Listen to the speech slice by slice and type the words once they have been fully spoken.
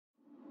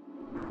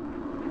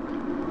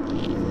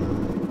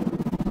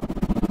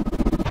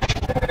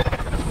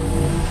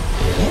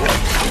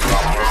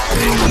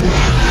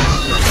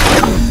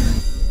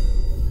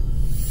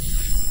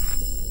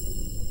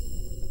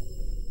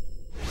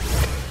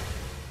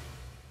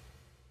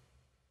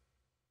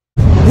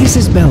This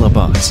is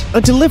BellaBot,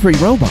 a delivery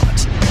robot,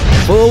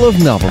 full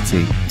of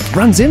novelty,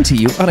 runs into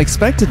you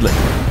unexpectedly.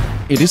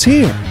 It is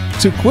here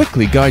to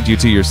quickly guide you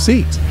to your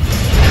seat.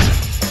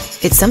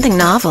 It's something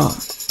novel,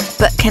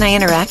 but can I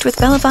interact with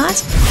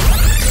BellaBot?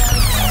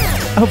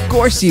 Of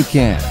course you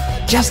can.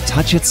 Just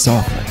touch it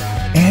softly,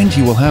 and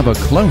you will have a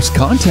close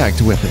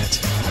contact with it.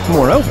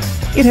 Moreover,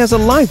 it has a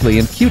lively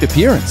and cute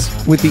appearance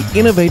with the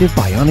innovative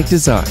bionic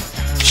design.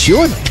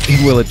 Surely,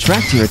 it will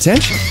attract your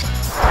attention.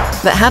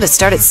 But how to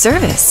start its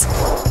service?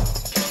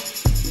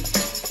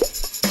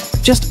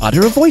 Just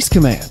utter a voice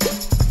command.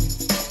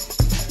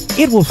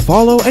 It will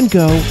follow and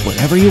go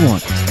wherever you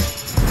want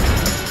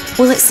it.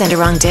 Will it send a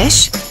wrong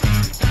dish?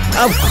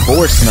 Of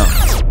course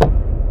not.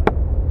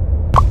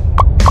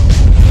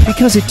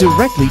 Because it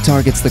directly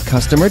targets the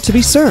customer to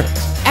be served.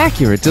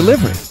 Accurate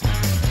delivery.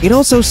 It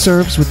also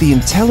serves with the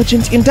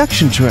intelligent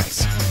induction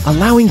trace,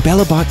 allowing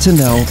BellaBot to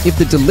know if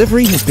the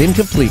delivery has been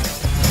completed.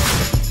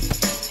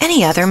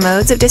 Any other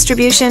modes of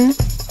distribution?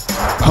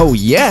 Oh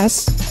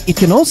yes! It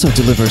can also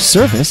deliver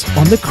service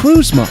on the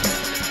cruise mode.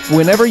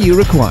 Whenever you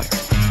require,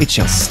 it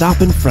shall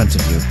stop in front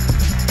of you.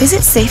 Is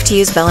it safe to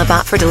use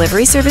BellaBot for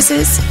delivery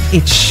services?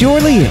 It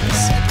surely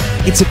is.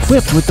 It's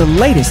equipped with the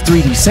latest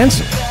 3D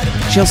sensor.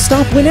 Shall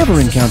stop whenever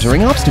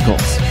encountering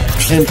obstacles,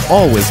 and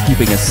always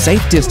keeping a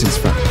safe distance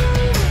from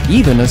it.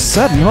 Even a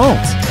sudden halt.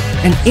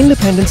 An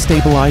independent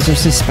stabilizer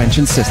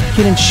suspension system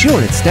can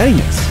ensure its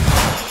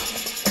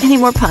steadiness. Any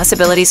more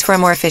possibilities for a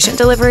more efficient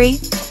delivery?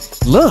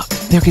 Look,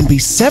 there can be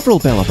several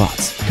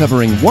BellaBots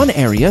covering one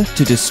area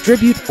to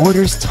distribute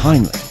orders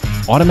timely,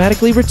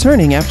 automatically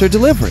returning after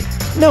delivery,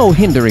 no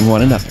hindering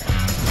one another.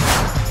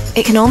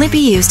 It can only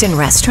be used in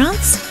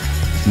restaurants?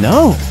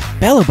 No,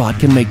 BellaBot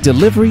can make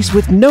deliveries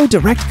with no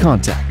direct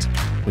contact,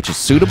 which is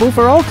suitable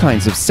for all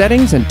kinds of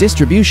settings and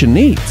distribution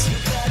needs.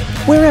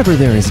 Wherever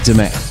there is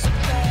demand,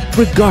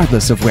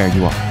 regardless of where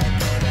you are,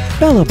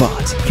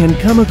 BellaBot can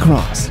come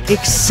across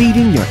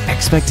exceeding your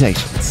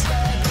expectations.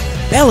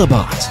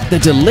 BellaBot, the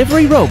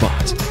delivery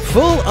robot,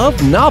 full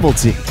of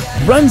novelty,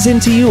 runs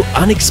into you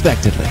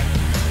unexpectedly.